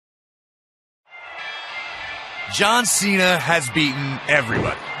John Cena has beaten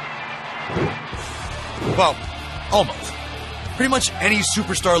everybody. Well, almost. Pretty much any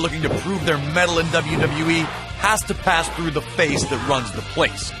superstar looking to prove their mettle in WWE has to pass through the face that runs the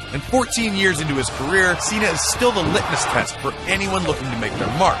place. And 14 years into his career, Cena is still the litmus test for anyone looking to make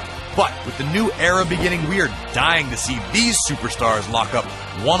their mark. But with the new era beginning, we are dying to see these superstars lock up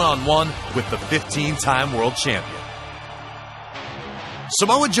one-on-one with the 15-time world champion.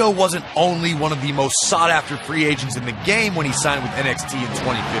 Samoa Joe wasn't only one of the most sought-after free agents in the game when he signed with NXT in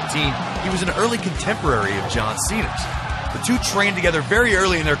 2015, he was an early contemporary of John Cena's. The two trained together very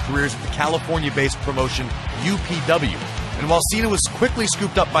early in their careers at the California-based promotion UPW. And while Cena was quickly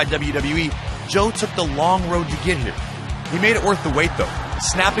scooped up by WWE, Joe took the long road to get here. He made it worth the wait though,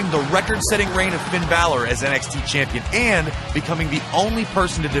 snapping the record-setting reign of Finn Balor as NXT champion and becoming the only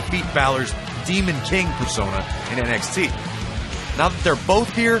person to defeat Balor's Demon King persona in NXT. Now that they're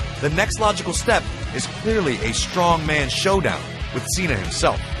both here, the next logical step is clearly a strongman showdown with Cena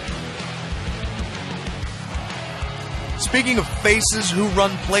himself. Speaking of faces who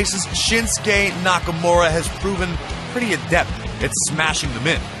run places, Shinsuke Nakamura has proven pretty adept at smashing them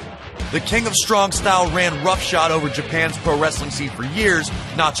in. The King of Strong Style ran roughshod over Japan's pro wrestling scene for years,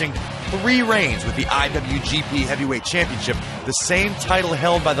 notching 3 reigns with the IWGP Heavyweight Championship, the same title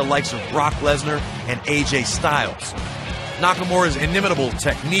held by the likes of Brock Lesnar and AJ Styles. Nakamura's inimitable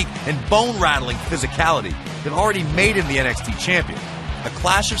technique and bone-rattling physicality have already made him the NXT champion. A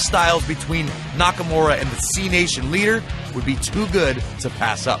clash of styles between Nakamura and the C-Nation leader would be too good to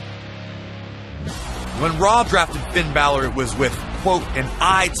pass up. When Raw drafted Finn Balor, it was with, quote, an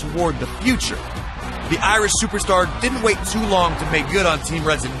eye toward the future. The Irish superstar didn't wait too long to make good on Team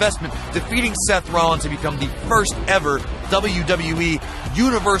Red's investment, defeating Seth Rollins to become the first ever WWE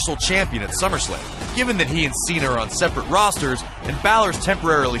Universal Champion at SummerSlam. Given that he and Cena are on separate rosters, and Balor's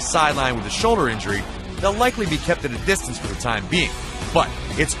temporarily sidelined with a shoulder injury, they'll likely be kept at a distance for the time being. But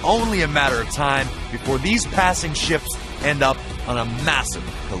it's only a matter of time before these passing ships end up on a massive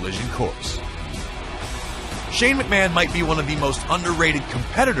collision course. Shane McMahon might be one of the most underrated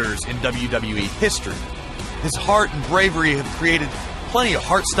competitors in WWE history. His heart and bravery have created plenty of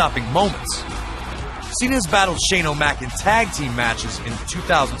heart-stopping moments. Cena has battled Shane O'Mac in tag team matches in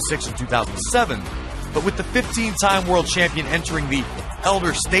 2006 and 2007, but with the 15-time world champion entering the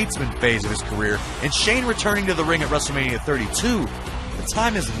elder statesman phase of his career and Shane returning to the ring at WrestleMania 32, the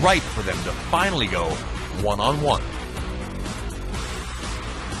time is ripe for them to finally go one-on-one.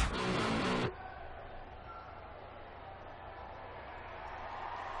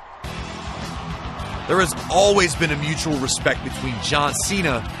 There has always been a mutual respect between John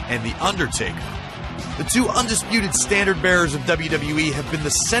Cena and The Undertaker. The two undisputed standard bearers of WWE have been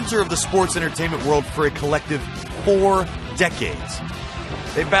the center of the sports entertainment world for a collective 4 decades.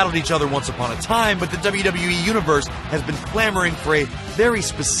 They've battled each other once upon a time, but the WWE Universe has been clamoring for a very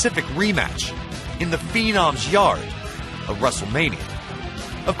specific rematch in the Phenom's yard of WrestleMania.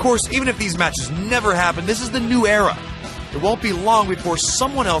 Of course, even if these matches never happen, this is the new era. It won't be long before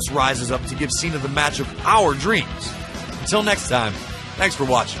someone else rises up to give Cena the match of our dreams. Until next time, thanks for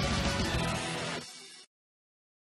watching.